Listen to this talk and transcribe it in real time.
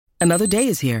Another day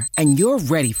is here, and you're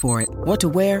ready for it. What to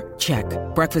wear? Check.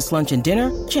 Breakfast, lunch, and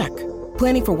dinner? Check.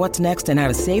 Planning for what's next and how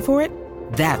to save for it?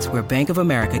 That's where Bank of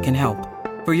America can help.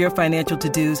 For your financial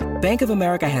to-dos, Bank of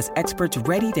America has experts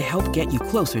ready to help get you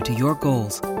closer to your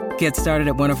goals. Get started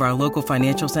at one of our local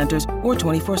financial centers or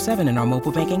 24/7 in our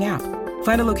mobile banking app.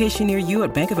 Find a location near you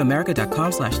at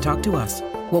bankofamerica.com/talktous.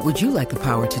 What would you like the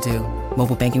power to do?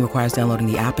 Mobile banking requires downloading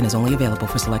the app and is only available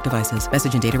for select devices.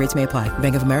 Message and data rates may apply.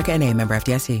 Bank of America N.A., member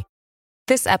FDIC.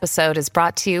 This episode is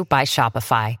brought to you by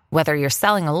Shopify. Whether you're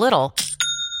selling a little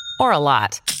or a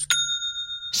lot,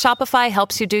 Shopify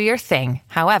helps you do your thing,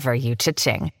 however you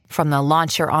cha-ching. From the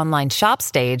launch your online shop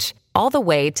stage, all the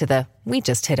way to the we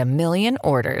just hit 1 million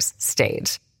orders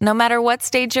stage. No matter what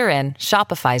stage you're in,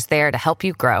 Shopify's there to help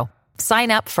you grow.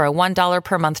 Sign up for a $1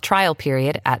 per month trial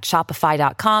period at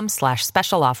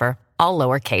shopify.com/special offer, all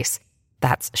lowercase.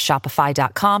 That's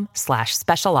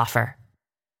shopify.com/special offer.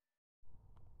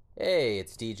 Hey,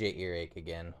 it's DJ Earache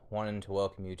again, wanting to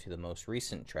welcome you to the most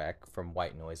recent track from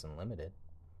White Noise Unlimited.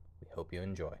 We hope you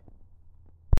enjoy.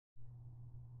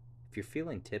 If you're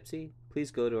feeling tipsy, please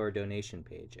go to our donation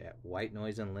page at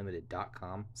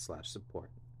whitenoiseunlimited.com/support.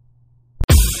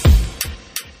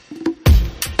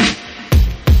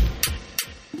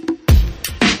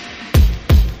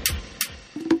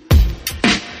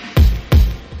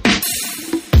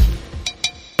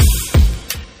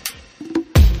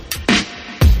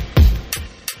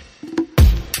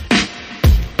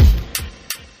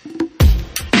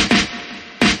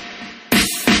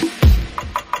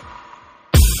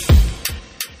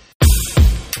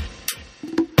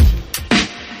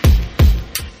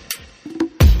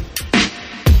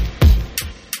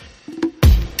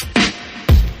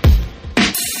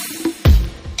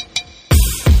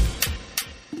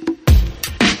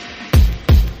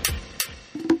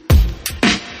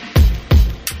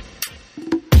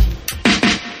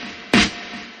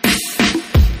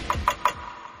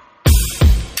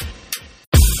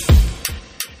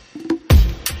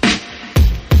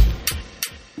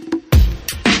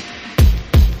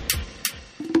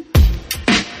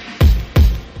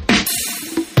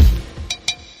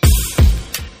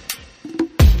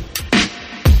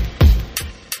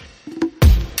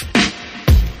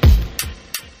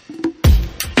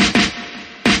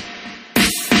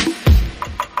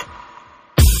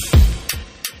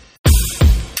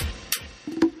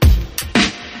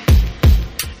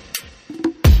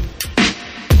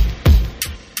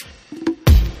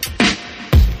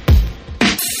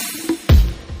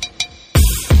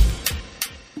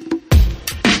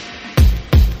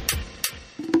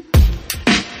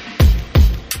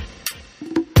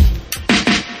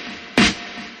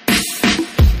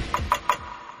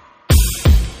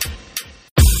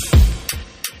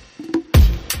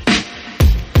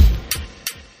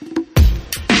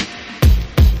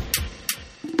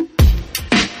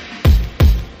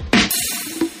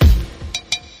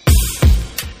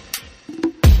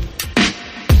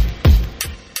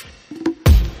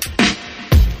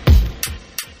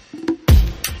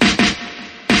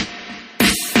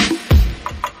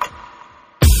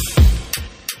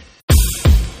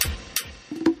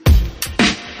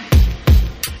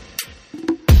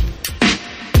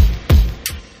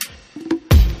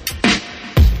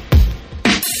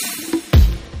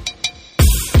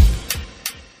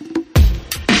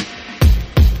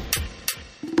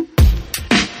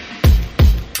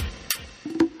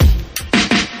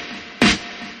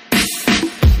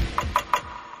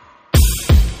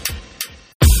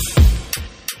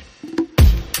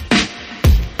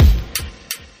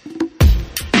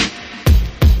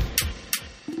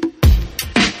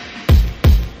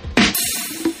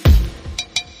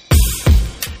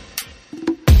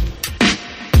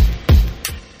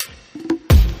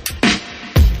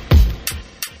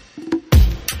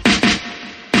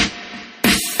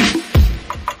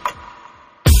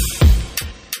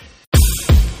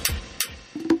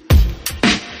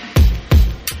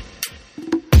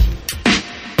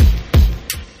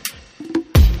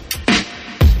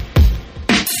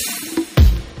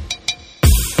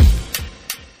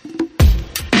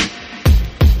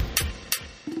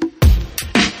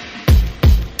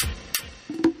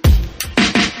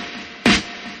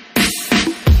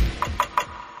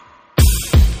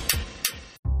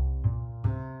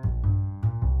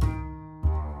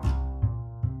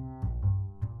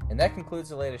 And that concludes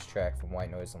the latest track from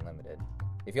White Noise Unlimited.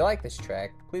 If you like this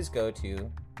track, please go to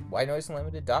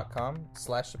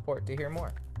whitenoiseunlimited.com/support to hear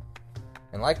more.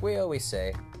 And like we always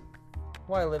say,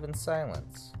 why live in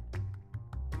silence?